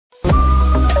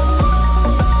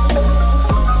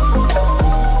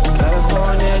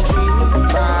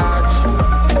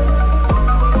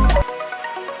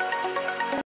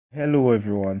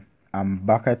I'm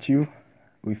back at you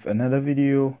with another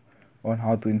video on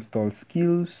how to install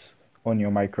skills on your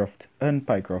Mycroft and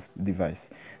Mycroft device.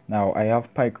 Now I have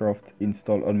Mycroft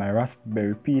installed on my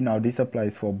Raspberry Pi. Now this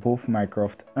applies for both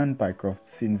Mycroft and Mycroft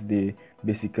since they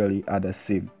basically are the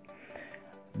same.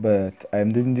 But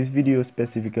I'm doing this video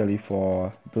specifically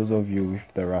for those of you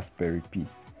with the Raspberry Pi.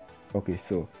 Okay,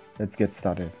 so let's get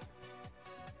started.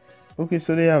 Okay,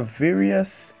 so there are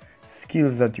various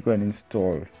skills that you can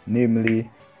install, namely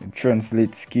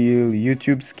translate skill,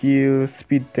 YouTube skill,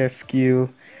 speed test skill,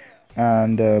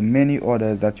 and many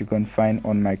others that you can find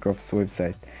on Mycroft's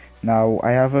website. Now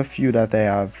I have a few that I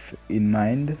have in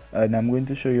mind, and I'm going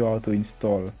to show you how to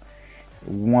install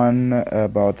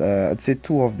I'd say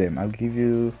two of them. I'll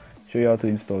show you how to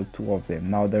install two of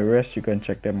them. Now the rest you can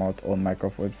check them out on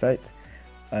Mycroft website,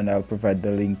 and I'll provide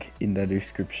the link in the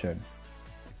description.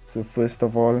 So first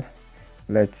of all,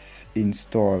 let's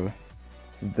install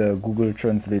the Google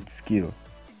Translate skill.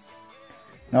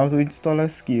 Now to install a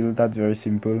skill, that's very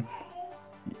simple.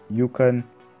 You can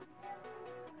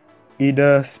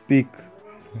either speak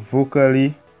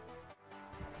vocally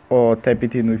or type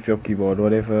it in with your keyboard,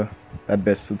 whatever that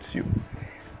best suits you.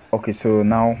 Okay, so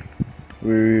now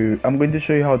I'm going to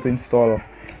show you how to install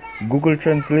Google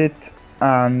Translate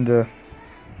and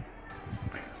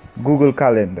Google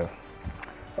Calendar.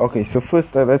 Okay, so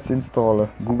first let's install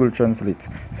Google Translate.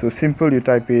 So simple, you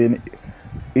type in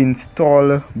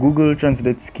install Google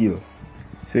Translate skill.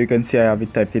 So you can see I have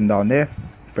it typed in down there.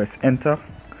 Press enter,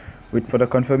 wait for the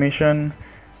confirmation,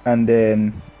 and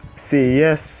then say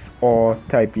yes or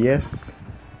type yes,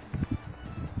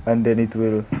 and then it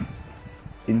will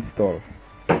install.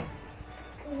 So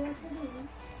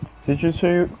it should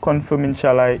show you confirming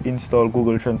shall I install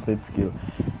Google Translate skill.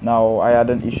 Now I had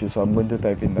an issue, so I'm going to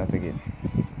type in that again.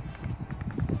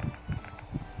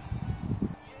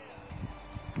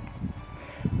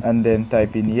 And then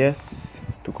type in yes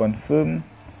to confirm.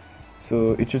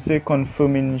 So it should say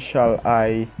confirming shall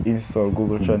I install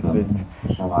Google Translate.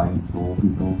 Shall I install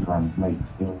Google Translate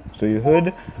skill? So you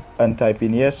heard, and type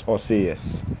in yes or say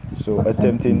yes. So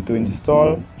attempting to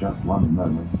install. Just one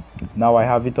moment. Now I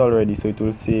have it already, so it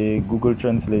will say Google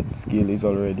Translate skill is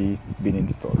already been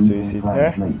installed. So you see it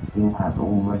here. Translate skill has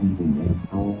already been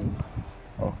installed.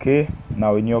 Okay,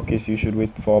 now in your case you should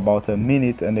wait for about a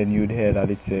minute, and then you'd hear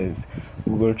that it says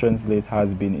Google Translate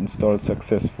has been installed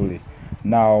successfully.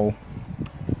 Now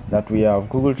that we have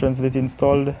Google Translate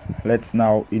installed, let's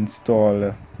now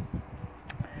install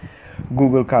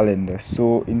Google Calendar.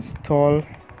 So install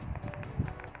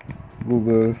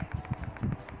Google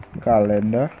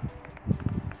Calendar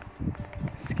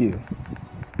skill,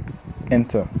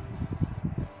 enter,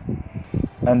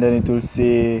 and then it will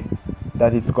say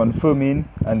that it's confirming,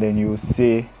 and then you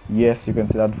say yes. You can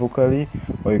say that vocally,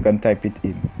 or you can type it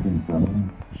in. Confirming.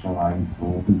 Shall I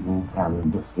install Google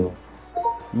Calendar skill?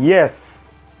 Yes.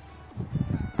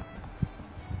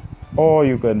 Or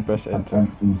you can press enter.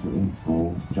 Attempting to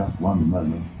install. Just one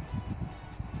moment.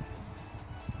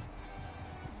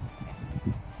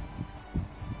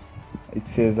 It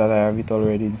says that I have it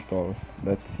already installed.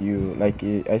 But you, like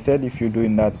I said, if you're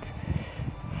doing that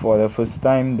for the first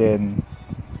time, then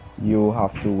you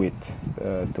have to wait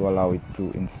to allow it to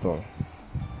install.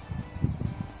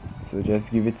 So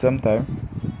just give it some time,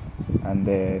 and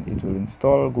then it will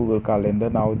install Google Calendar.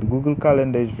 Now the Google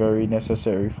Calendar is very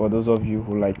necessary for those of you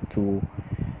who like to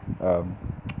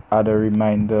add a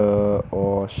reminder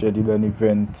or schedule an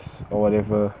event or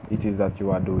whatever it is that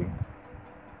you are doing.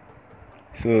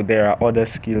 So there are other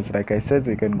skills, like I said,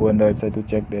 so you can go on the website to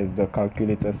check. There's the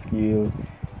calculator skill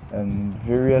and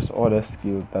various other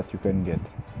skills that you can get.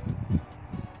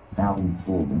 Now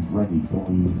installed and ready for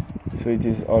use. So it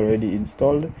is already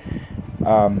installed.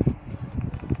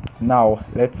 Now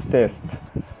let's test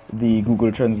the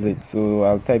Google Translate. So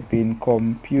I'll type in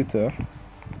computer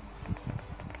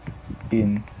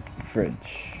in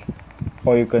French,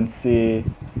 or you can say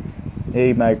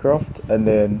hey Mycroft and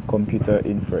then computer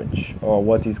in French, or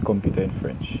what is computer in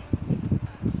French.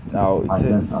 Now it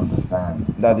says understand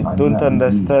that it don't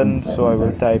understand, so I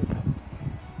will type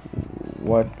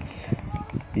what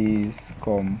is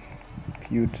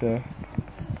computer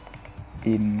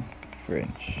in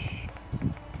French.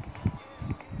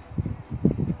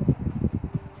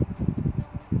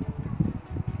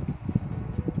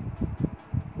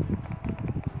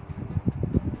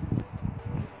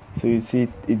 So you see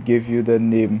it gave you the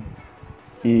name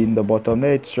in the bottom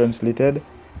there. It's translated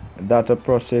data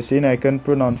processing. I can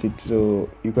pronounce it, so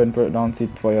you can pronounce it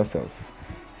for yourself.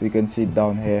 So you can see it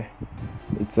down here,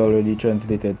 it's already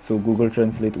translated. So Google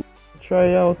Translate.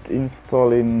 Try out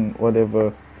installing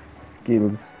whatever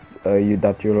skills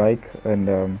that you like,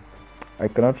 and I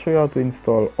cannot show you how to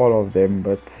install all of them,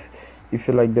 but if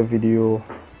you like the video,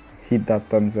 hit that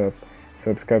thumbs up,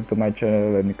 subscribe to my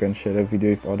channel, and you can share the video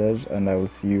with others, and I will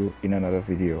see you in another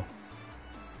video.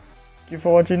 Thank you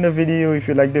for watching the video. If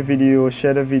you like the video,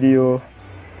 share the video,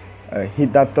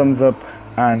 hit that thumbs up,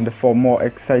 and for more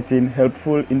exciting,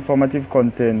 helpful, informative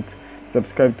content,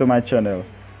 subscribe to my channel,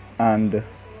 and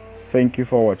thank you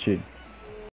for watching.